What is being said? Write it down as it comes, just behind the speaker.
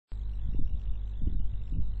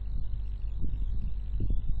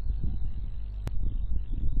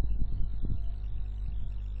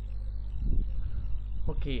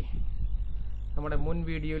Okay, നമ്മുടെ മുൻ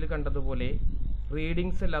വീഡിയോയിൽ കണ്ടതുപോലെ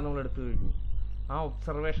റീഡിങ്സ് എല്ലാം നമ്മൾ എടുത്തു കഴിഞ്ഞു. ആ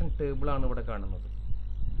ഒബ്സർവേഷൻ ടേബിളാണ് ഇവിടെ കാണുന്നത്.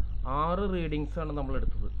 6 റീഡിങ്സ് ആണ് നമ്മൾ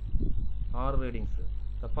എടുത്തത്. 6 readings.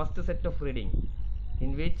 The first set of reading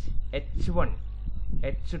in which H1,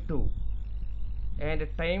 H2 and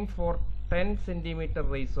time for 10 centimetre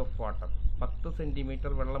raise of water. 10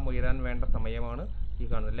 centimetre വെള്ളം ഉയരാൻ വേണ്ട സമയമാണ് ഈ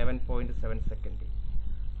കാണുന്നത്, 11.7 സെക്കൻഡ്.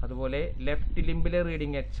 അതുപോലെ left ലിംബിലെ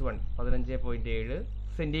reading H1 15.7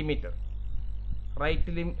 centimetre.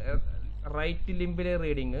 Right ലിംബിലെ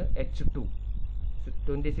reading H2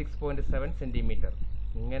 26.7 centimetre.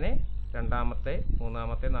 ഇങ്ങനെ രണ്ടാമത്തെ,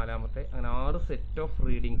 മൂന്നാമത്തെ, നാലാമത്തെ അങ്ങനെ 6 സെറ്റ് ഓഫ്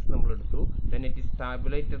റീഡിങ്സ് നമ്മൾ എടുത്തു. Then it is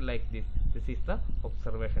tabulated like this is the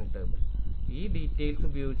observation table. ഈ ഡീറ്റെയിൽസ്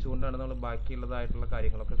ഉപയോഗിച്ചുകൊണ്ടാണ് നമ്മൾ ബാക്കിയുള്ളതായിട്ടുള്ള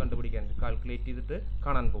കാര്യങ്ങളൊക്കെ കണ്ടുപിടിക്കാൻ, കാൽക്കുലേറ്റ് ചെയ്തിട്ട്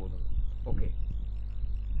കാണാൻ പോകുന്നത്. ഓക്കെ,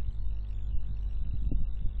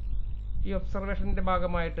 ഈ ഒബ്സർവേഷൻ്റെ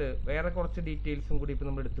ഭാഗമായിട്ട് വേറെ കുറച്ച് ഡീറ്റെയിൽസും കൂടി ഇപ്പോൾ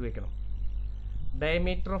നമ്മൾ എടുത്തു വെക്കണം.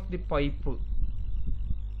 ഡയമീറ്റർ ഓഫ് ദി പൈപ്പ്,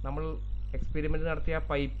 നമ്മൾ എക്സ്പെരിമെന്റ് നടത്തിയ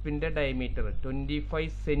പൈപ്പിന്റെ ഡയമീറ്റർ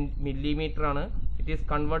 25 മില്ലിമീറ്റർ ആണ്. It is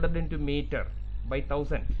converted in two metre by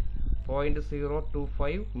 1000,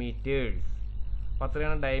 0.025 metres. അപ്പോൾ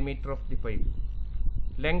അത്രയാണ് diameter of the pipe.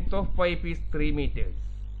 Length of pipe is 3 meters.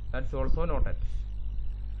 That's also noted.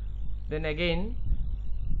 Then again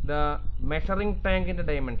the measuring tank in the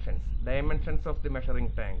dimensions of the measuring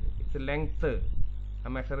tank. Its length, a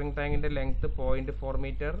measuring tank in the length 0.4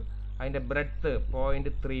 meter and the breadth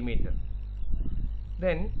 0.3 meter.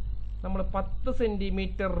 Then നമ്മൾ 10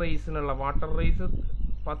 centimetre റേസിനുള്ള water raise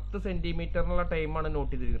 10 സെൻറ്റിമീറ്ററിനുള്ള ടൈമാണ്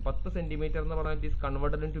not ചെയ്തിരിക്കുന്നത്. 10 centimetre എന്ന് പറഞ്ഞാൽ it is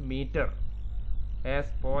converted in two metre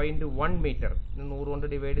as 0.1 metre. 100 കൊണ്ട്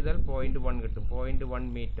divide ചെയ്താൽ 0.1 കിട്ടും. 0.1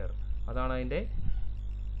 metre, അതാണ് അതിൻ്റെ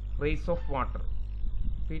റേസ് ഓഫ് വാട്ടർ.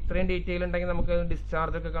 അപ്പോൾ ഇത്രയും ഡീറ്റെയിൽ ഉണ്ടെങ്കിൽ നമുക്ക്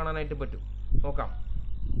ഡിസ്ചാർജ് ഒക്കെ കാണാനായിട്ട് പറ്റും. നോക്കാം.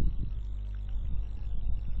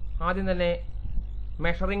 ആദ്യം തന്നെ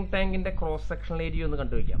മെഷറിംഗ് ടാങ്കിന്റെ ക്രോസ് സെക്ഷണൽ ഏരിയ ഒന്ന്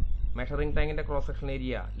കണ്ടുവയ്ക്കാം. മെഷറിംഗ് ടാങ്കിന്റെ cross sectional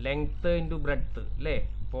area length into breadth അല്ലേ,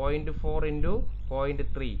 0.4 into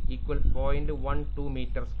 0.3 equal 0.12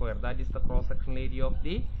 metre square. That is the cross sectional area of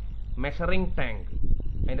the measuring tank.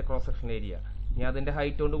 അതിന്റെ ക്രോസ് സെക്ഷണൽ ഏരിയ ഇനി അതിന്റെ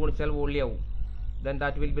ഹൈറ്റ് കൊണ്ട് ഗുണിച്ചാൽ വോളിയാവും. Then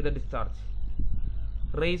that will be the discharge.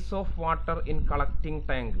 Raise of water in collecting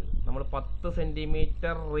tank, നമ്മൾ 10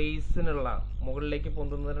 centimetre റേസിനുള്ള മുകളിലേക്ക്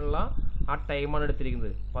പൊന്തുന്നതിനുള്ള ആ ടൈമാണ്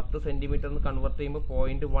എടുത്തിരിക്കുന്നത്. 10 സെൻറ്റിമീറ്റർ എന്ന് കൺവേർട്ട് ചെയ്യുമ്പോൾ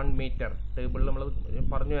 0.1 മീറ്റർ. ടേബിളിൽ നമ്മൾ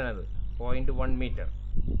പറഞ്ഞു വേണത് 0.1 മീറ്റർ.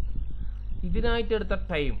 ഇതിനായിട്ട് എടുത്ത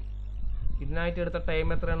ടൈം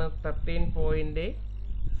എത്രയാണ്?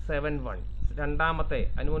 13.71. രണ്ടാമത്തെ,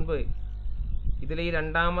 അതിന് മുൻപ് ഇതിൽ ഈ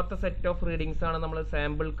രണ്ടാമത്തെ സെറ്റ് ഓഫ് റീഡിങ്സ് ആണ് നമ്മൾ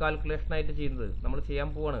സാമ്പിൾ കാൽക്കുലേഷൻ ആയിട്ട് ചെയ്യുന്നത്. നമ്മൾ ചെയ്യാൻ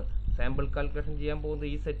പോവാണ്, സാമ്പിൾ കാൽക്കുലേഷൻ ചെയ്യാൻ പോകുന്നത്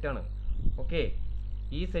ഈ സെറ്റാണ്. ഓക്കെ,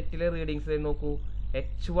 ഈ സെറ്റിലെ റീഡിങ്സ് നോക്കൂ.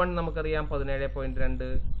 H1 നമുക്കറിയാം 17.2,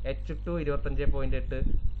 H2 25.8,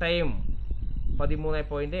 ടൈം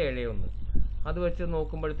 13.71. അത് വെച്ച്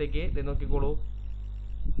നോക്കുമ്പോഴത്തേക്ക് നോക്കിക്കോളൂ,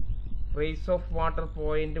 റേസ് ഓഫ് വാട്ടർ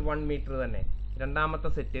 0.1 മീറ്റർ തന്നെ. രണ്ടാമത്തെ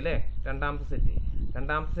സെറ്റ് അല്ലേ, രണ്ടാമത്തെ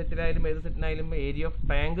സെറ്റിലായാലും ഏത് സെറ്റിനായാലും ഏരിയ ഓഫ്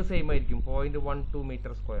ടാങ്ക് സെയിം ആയിരിക്കും, 0.12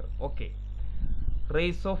 metre square. Okay,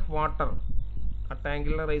 raise of water, ആ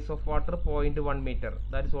ടാങ്കിലുള്ള raise of water 0.1 metre.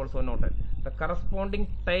 That is also noted. The corresponding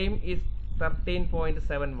time is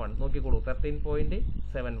 13.71. നോക്കിക്കോളൂ,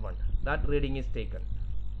 13.71. That reading is taken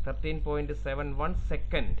 13.71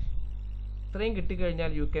 second. ഇത്രയും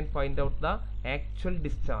കിട്ടിക്കഴിഞ്ഞാൽ you can find out the actual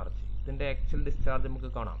discharge. ഇതിന്റെ actual discharge നമുക്ക്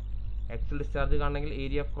കാണാം. Actual discharge കാണണമെങ്കിൽ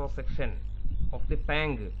area of cross section of the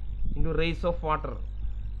tank into raise of water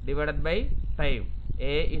divided by time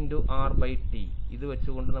A into R by T. ഇത്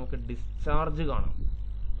വെച്ചുകൊണ്ട് നമുക്ക് discharge കാണാം.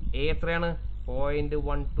 A എത്രയാണ്?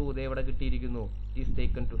 0.12. ഇത് ഇവിടെ കിട്ടിയിരിക്കുന്നു. ഈസ്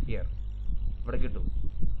ടേക്കൺ ടു ഹിയർ, ഇവിടെ കിട്ടും.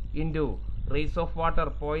 ഇൻറ്റു റേസ് ഓഫ് വാട്ടർ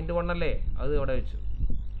 0.1 അല്ലേ, അത് ഇവിടെ വെച്ചു.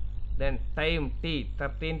 Then time T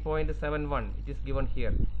 13.71. It is given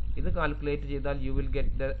here. ഇത് കാൽക്കുലേറ്റ് ചെയ്താൽ you will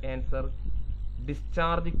get the answer.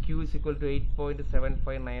 Discharge Q is equal to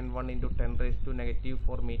 8.7591 into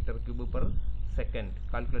 10⁻⁻⁴ metre cube per second.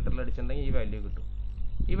 കാൽക്കുലേറ്ററിൽ അടിച്ചിട്ടുണ്ടെങ്കിൽ ഈ value കിട്ടും.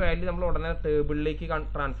 ഈ വാല്യൂ നമ്മൾ ഉടനെ ടേബിളിലേക്ക്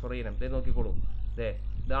ട്രാൻസ്ഫർ ചെയ്യണം. ഇത് നോക്കിക്കോളൂ,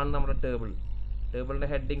 ഇതാണ് നമ്മുടെ ടേബിളിന്റെ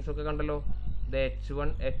ഹെഡിങ്സ് ഒക്കെ കണ്ടല്ലോ. H1,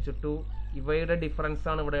 H2 ഇവയുടെ ഡിഫറൻസ്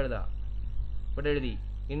ആണ് ഇവിടെ എഴുതി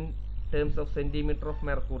in terms of centimetre of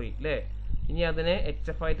mercury അല്ലേ. ഇനി അതിനെ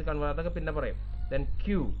HF ആയിട്ട് കൺവേർട്ട്, അതൊക്കെ പിന്നെ പറയാം. ദെൻ Q,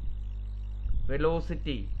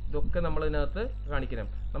 വെലോസിറ്റി, ഇതൊക്കെ നമ്മൾ ഇതിനകത്ത് കാണിക്കണം.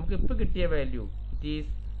 നമുക്ക് ഇപ്പോൾ കിട്ടിയ value it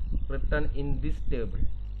is written in this table.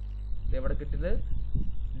 എവിടെ കിട്ടിയത്?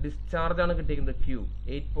 ഡിസ്ചാർജ് ആണ് കിട്ടിയിരിക്കുന്നത്. Q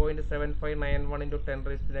 8.7591 into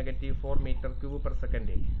 10⁻⁻⁴ metre cube per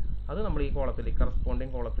second. അത് നമ്മൾ ഈ കോളത്തിലേക്ക്,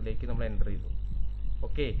 കറസ്പോണ്ടിങ് കോളത്തിലേക്ക് നമ്മൾ എൻ്റർ ചെയ്തു.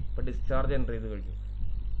 ഓക്കെ, ഇപ്പോൾ ഡിസ്ചാർജ് എൻ്റർ ചെയ്ത് കഴിഞ്ഞു.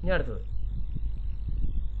 ഇനി അടുത്തത്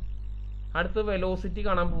അടുത്ത വെലോസിറ്റി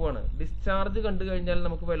കാണാൻ പോവാണ്. ഡിസ്ചാർജ് കണ്ടു കഴിഞ്ഞാൽ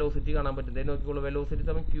നമുക്ക് വെലോസിറ്റി കാണാൻ പറ്റും. നോക്കിക്കോളൂ, വെലോസിറ്റി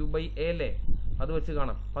സമയം Q/A അല്ലേ, അത് വെച്ച്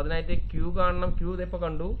കാണാം. അപ്പൊ അതിനായിട്ട് Q കാണണം. Q ഇപ്പൊ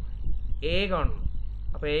കണ്ടു, A കാണണം.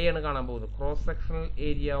 അപ്പൊ A ആണ് കാണാൻ പോകുന്നത്. Cross sectional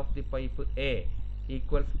area of the pipe A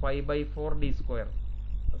equals 5/4d².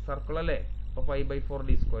 Circle അല്ലേ, അപ്പൊ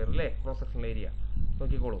 5/4d² അല്ലേ ക്രോസ് സെക്ഷണൽ ഏരിയ.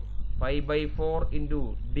 നോക്കിക്കോളൂ, 5/4 ഇൻറ്റു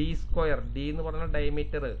d². D എന്ന് പറഞ്ഞ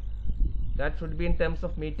diameter, that should be in terms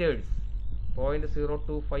of metres.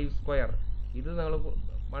 0.025². ഇത് നിങ്ങൾ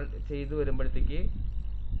ചെയ്ത് വരുമ്പോഴത്തേക്ക്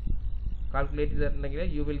കാൽക്കുലേറ്റ് ചെയ്തിട്ടുണ്ടെങ്കിൽ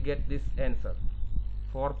you will get this answer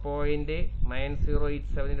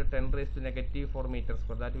 4.9087 into 10⁻⁻⁴ m².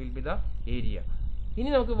 That will be the area. ഇനി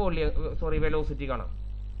നമുക്ക് വെലോസിറ്റി കാണാം.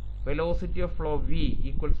 Velocity of flow V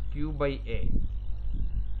equals Q/A.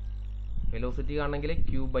 Velocity കാണണമെങ്കിൽ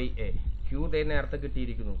Q/A. Q ദേ നേരത്തെ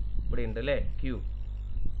കിട്ടിയിരിക്കുന്നു, ഇവിടെ ഉണ്ട് അല്ലേ Q.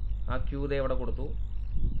 ആ Q ദേ ഇവിടെ കൊടുത്തു.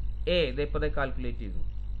 A ദേ ഇപ്പോൾ കാൽക്കുലേറ്റ് ചെയ്തു.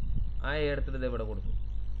 ആ A എടുത്തിട്ട് ദേ ഇവിടെ കൊടുത്തു.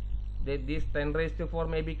 These 10⁻⁴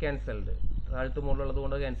 may be cancelled. താഴത്ത് മുകളിലുള്ളത്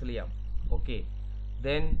കൊണ്ട് ക്യാൻസൽ ചെയ്യാം. ഓക്കെ,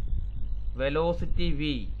 ദെൻ വെലോസിറ്റി V,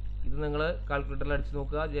 ഇത് നിങ്ങൾ കാൽക്കുലേറ്ററിൽ അടിച്ച്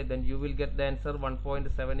നോക്കുക. Then you will get the answer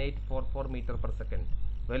 1.7844 m/s.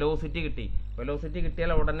 Velocity കിട്ടി. വെലോസിറ്റി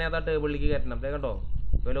കിട്ടിയാൽ ഉടനെ അതാ ടേബിളിലേക്ക് കയറ്റണം. അതേ കണ്ടോ,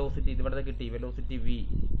 വെലോസിറ്റി ഇവിടെ കിട്ടി. വെലോസിറ്റി V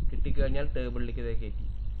കിട്ടിക്കഴിഞ്ഞാൽ ടേബിളിലേക്ക് ഇതേ കയറ്റി,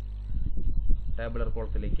 ടേബിളർ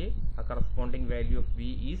കോളത്തിലേക്ക്. ആ corresponding value of V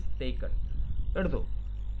is taken. എടുത്തു.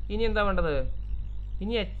 ഇനി എന്താ വേണ്ടത്?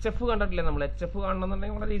 ഇനി HF കണ്ടിട്ടില്ലേ നമ്മൾ? HF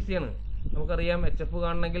കാണണമെന്നുണ്ടെങ്കിൽ വളരെ ഈസിയാണ്. നമുക്കറിയാം, HF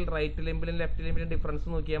കാണണമെങ്കിൽ റൈറ്റ് ലിംബിലും ലെഫ്റ്റ് ലിംബിലും ഡിഫറൻസ്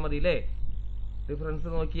നോക്കിയാൽ മതി അല്ലേ, ഡിഫറൻസ്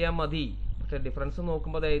നോക്കിയാൽ മതി. പക്ഷെ ഡിഫറൻസ്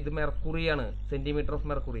നോക്കുമ്പോൾ ഇത് മെർക്കുറിയാണ്, സെന്റിമീറ്റർ ഓഫ്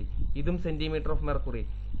മെർക്കുറി. ഇതും സെന്റിമീറ്റർ ഓഫ് മെർക്കുറി.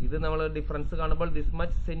 ഇത് നമ്മൾ ഡിഫറൻസ് കാണുമ്പോൾ this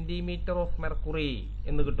much centimetre of mercury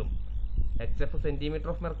എന്ന് കിട്ടും. HF സെന്റിമീറ്റർ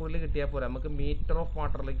ഓഫ് മെർക്കുറിയിൽ കിട്ടിയാൽ പോരാ, നമുക്ക് മീറ്റർ ഓഫ്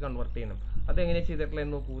വാട്ടറിലേക്ക് കൺവേർട്ട് ചെയ്യണം. അതെങ്ങനെ ചെയ്തിട്ടുള്ള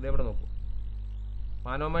എന്ന് നോക്കൂ. ഇതെവിടെ നോക്കൂ,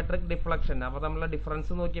 മാനോമെട്രിക് ഡിഫ്ലക്ഷൻ. അപ്പോൾ നമ്മളെ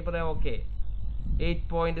ഡിഫറൻസ് നോക്കിയപ്പോൾ ഓക്കെ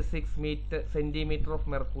 8.6 സെന്റിമീറ്റർ ഓഫ്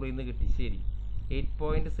മെർക്കുറി എന്ന് കിട്ടി. ശരി,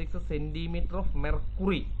 8.6 സെന്റിമീറ്റർ ഓഫ്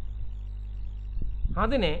മെർക്കുറി.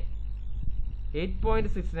 അതിനെ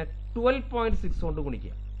 8.6നെ 12.6 കൊണ്ട്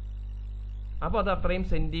ഗുണിക്കുക. അപ്പോൾ അത് അത്രയും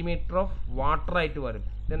സെന്റിമീറ്റർ ഓഫ് വാട്ടർ ആയിട്ട് വരും.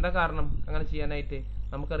 ഇതെന്താ കാരണം അങ്ങനെ ചെയ്യാനായിട്ട്?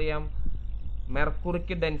 നമുക്കറിയാം,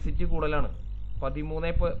 മെർക്കുറിക്ക് ഡെൻസിറ്റി കൂടുതലാണ്.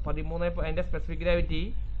 13 അതിന്റെ സ്പെസിഫിക് ഗ്രാവിറ്റി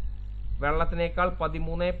വെള്ളത്തിനേക്കാൾ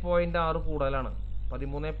 13.6 കൂടുതലാണ്.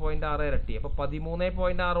 13.6 ഇരട്ടി. അപ്പൊ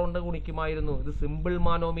 13.6 കൊണ്ട് ഗുണിക്കുമായിരുന്നു. ഇത് സിമ്പിൾ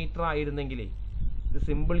മാനോമീറ്റർ ആയിരുന്നെങ്കിൽ. ഇത്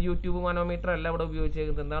സിമ്പിൾ യൂട്യൂബ് മാനോമീറ്റർ അല്ല ഇവിടെ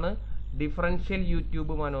ഉപയോഗിച്ചേക്കുന്നത്. എന്താണ്? ഡിഫറൻഷ്യൽ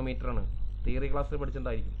യൂട്യൂബ് മാനോമീറ്റർ ആണ്. തിയറി ക്ലാസ്സിൽ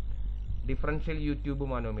പഠിച്ചിട്ടുണ്ടായിരിക്കും. Differential YouTube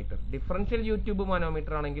manometer. Differential YouTube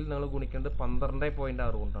manometer ആണെങ്കിൽ നിങ്ങൾ ഗുണിക്കേണ്ടത്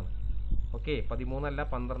 12.6 കൊണ്ടാണ്. ഓക്കെ, 13 അല്ല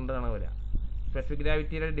 12 ആണ് വരിക. Specific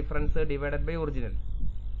ഗ്രാവിറ്റിയുടെ difference divided by original.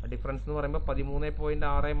 Difference എന്ന് പറയുമ്പോൾ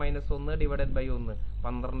 13.6 - 1 ഡിവൈഡഡ് ബൈ 1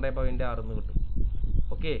 12.6 എന്ന് കിട്ടും.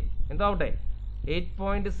 ഓക്കെ, എന്താവട്ടെ,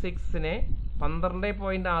 8.6നെ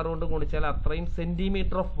 12.6 കൊണ്ട് ഗുണിച്ചാൽ അത്രയും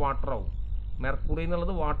സെന്റിമീറ്റർ ഓഫ് വാട്ടർ ആവും. മെർക്കുറി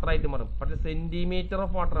എന്നുള്ളത് വാട്ടർ ആയിട്ട് മാറും. പക്ഷെ സെന്റിമീറ്റർ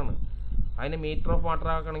ഓഫ് വാട്ടർ ആണ്. അതിന് മീറ്റർ ഓഫ് വാട്ടർ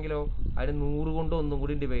ആക്കണമെങ്കിലോ അതിന് 100 കൊണ്ട് ഒന്നും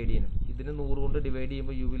കൂടി ഡിവൈഡ് ചെയ്യണം. ഇതിന് 100 കൊണ്ട് ഡിവൈഡ്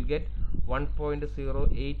ചെയ്യുമ്പോൾ you will get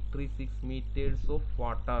 1.0836 meters of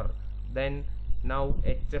water. Then now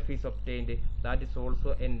HF is obtained. That is also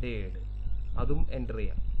entered. അതും എൻ്റർ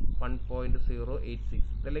ചെയ്യാം. 1.086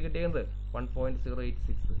 ഇതല്ലേ കിട്ടിയത്?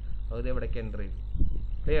 1.086 അത് എവിടേക്ക് എൻ്റർ ചെയ്തു.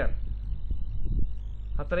 ക്ലിയർ?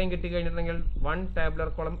 അത്രയും കിട്ടിക്കഴിഞ്ഞിട്ടുണ്ടെങ്കിൽ 1 ടാബുലർ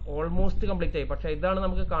കോളം ഓൾമോസ്റ്റ് കംപ്ലീറ്റ് ആയി. പക്ഷെ ഇതാണ്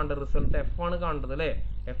നമുക്ക് കാണേണ്ടത്. റിസൾട്ട് F ആണ് കാണേണ്ടത് അല്ലേ?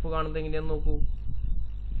 F കാണുന്നത് എങ്ങനെയാന്ന് നോക്കൂ.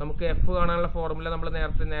 നമുക്ക് F കാണാനുള്ള ഫോർമുല നമ്മൾ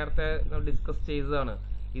നേരത്തെ ഡിസ്കസ് ചെയ്തതാണ്.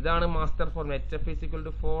 ഇതാണ് master formula. HF =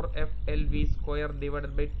 4FLV²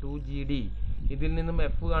 divided by 2GD. ഇതിൽ നിന്നും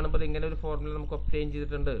F കാണുമ്പോൾ ഇങ്ങനെ ഒരു ഫോർമുല നമുക്ക് ഒബ്റ്റെയിൻ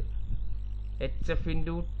ചെയ്തിട്ടുണ്ട്. HF ×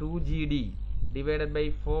 2GD divided by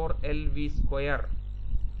 4LV².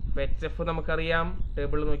 ഇപ്പൊ HF നമുക്കറിയാം,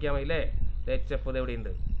 ടേബിൾ നോക്കിയാൽ മതി അല്ലേ? HF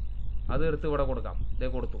എവിടെയുണ്ട്? അത് എടുത്ത് ഇവിടെ കൊടുക്കാം. ഇതേ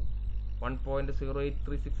കൊടുത്തു.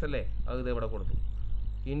 1.0836 അല്ലേ? അത് ഇത് ഇവിടെ കൊടുത്തു.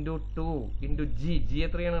 ഇൻറ്റു 2 ഇൻറ്റു G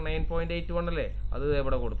എത്രയാണ്? 9.81 അല്ലേ? അത്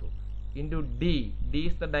ഇവിടെ കൊടുത്തു. Into D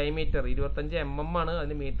is the diameter. 25 mm ആണ്.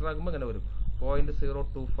 അതിന് മീറ്റർ ആക്കുമ്പോൾ ഇങ്ങനെ വരും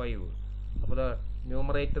 0.025. അപ്പോൾ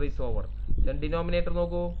numerator is over. Then denominator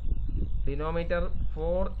നോക്കൂ. Denominator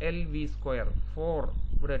 4LV². 4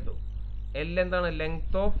 ഇവിടെ ഇട്ടു. L എന്താണ്?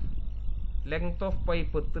 ലെങ്ത് ഓഫ്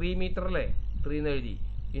പൈപ്പ് 3 മീറ്റർ അല്ലേ? 3 എന്ന് എഴുതി.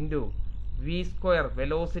 Into V²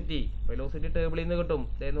 velocity. വെലോസിറ്റി ടേബിളിൽ നിന്ന് കിട്ടും.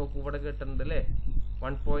 നോക്കൂ, ഇവിടെ കിട്ടുന്നുണ്ട് അല്ലേ?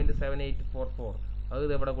 1.7844. അത്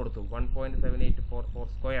ഇവിടെ കൊടുത്തു.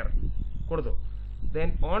 1.7844² കൊടുത്തു. Then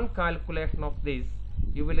on calculation of this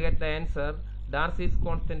you will get the answer. Darcy's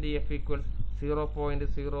constant EF equals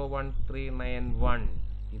 0.01391.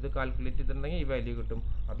 ഇത് കാൽക്കുലേറ്റ് ചെയ്തിട്ടുണ്ടെങ്കിൽ ഈ വാല്യൂ കിട്ടും.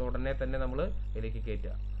 അത് ഉടനെ തന്നെ നമ്മൾ ഇതിലേക്ക്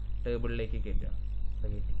കയറ്റുക, ടേബിളിലേക്ക് കയറ്റുക.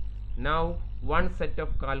 Now one set of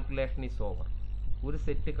calculation is over. ഒരു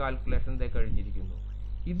സെറ്റ് കാൽക്കുലേഷൻ കഴിഞ്ഞിരിക്കുന്നു.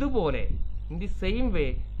 ഇതുപോലെ in the same way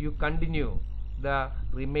you continue the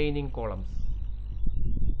remaining columns.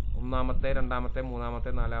 ഒന്നാമത്തെ, രണ്ടാമത്തെ,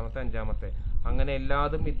 മൂന്നാമത്തെ, നാലാമത്തെ, അഞ്ചാമത്തെ, അങ്ങനെ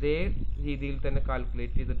എല്ലാതും ഇതേ രീതിയിൽ തന്നെ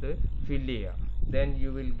കാൽക്കുലേറ്റ് ചെയ്തിട്ട് ഫില്ല് ചെയ്യുക. Then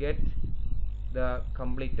you will get the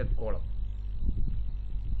completed column.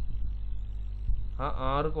 ആ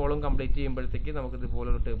 6 കോളം കംപ്ലീറ്റ് ചെയ്യുമ്പോഴത്തേക്ക് നമുക്ക് ഇതുപോലെ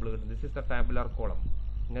ഒരു ടേബിൾ കിട്ടും. This is the tabular column.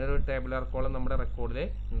 ഇങ്ങനെ ഒരു ടാബുലാർ കോളം നമ്മുടെ റെക്കോർഡിൽ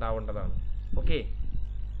ഉണ്ടാവേണ്ടതാണ്. ഓക്കെ,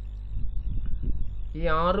 ഈ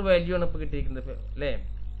 6 വാല്യൂ ആണ് ഇപ്പോൾ കിട്ടിയിരിക്കുന്നത് അല്ലേ,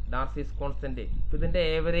 ഡാർസീസ് കോൺസ്റ്റന്റ്. ഇപ്പം ഇതിൻ്റെ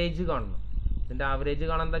ആവറേജ് കാണണം. ഇതിൻ്റെ ആവറേജ്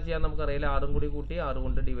കാണാൻ എന്താ ചെയ്യാൻ നമുക്കറിയില്ല. 6 കൂടി കൂട്ടി 6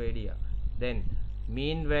 കൊണ്ട് ഡിവൈഡ് ചെയ്യുക. Then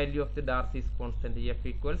mean value of the ഡാർസീസ് constant F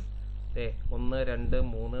equals 1 2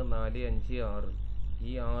 3 4 5 6.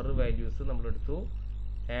 ഈ 6 വാല്യൂസ് നമ്മളെടുത്തു,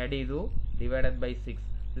 ആഡ് ചെയ്തു, divided by 6.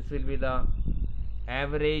 This will be the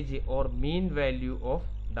average or mean value of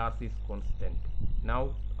Darcy's constant. Now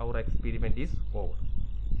our experiment is over.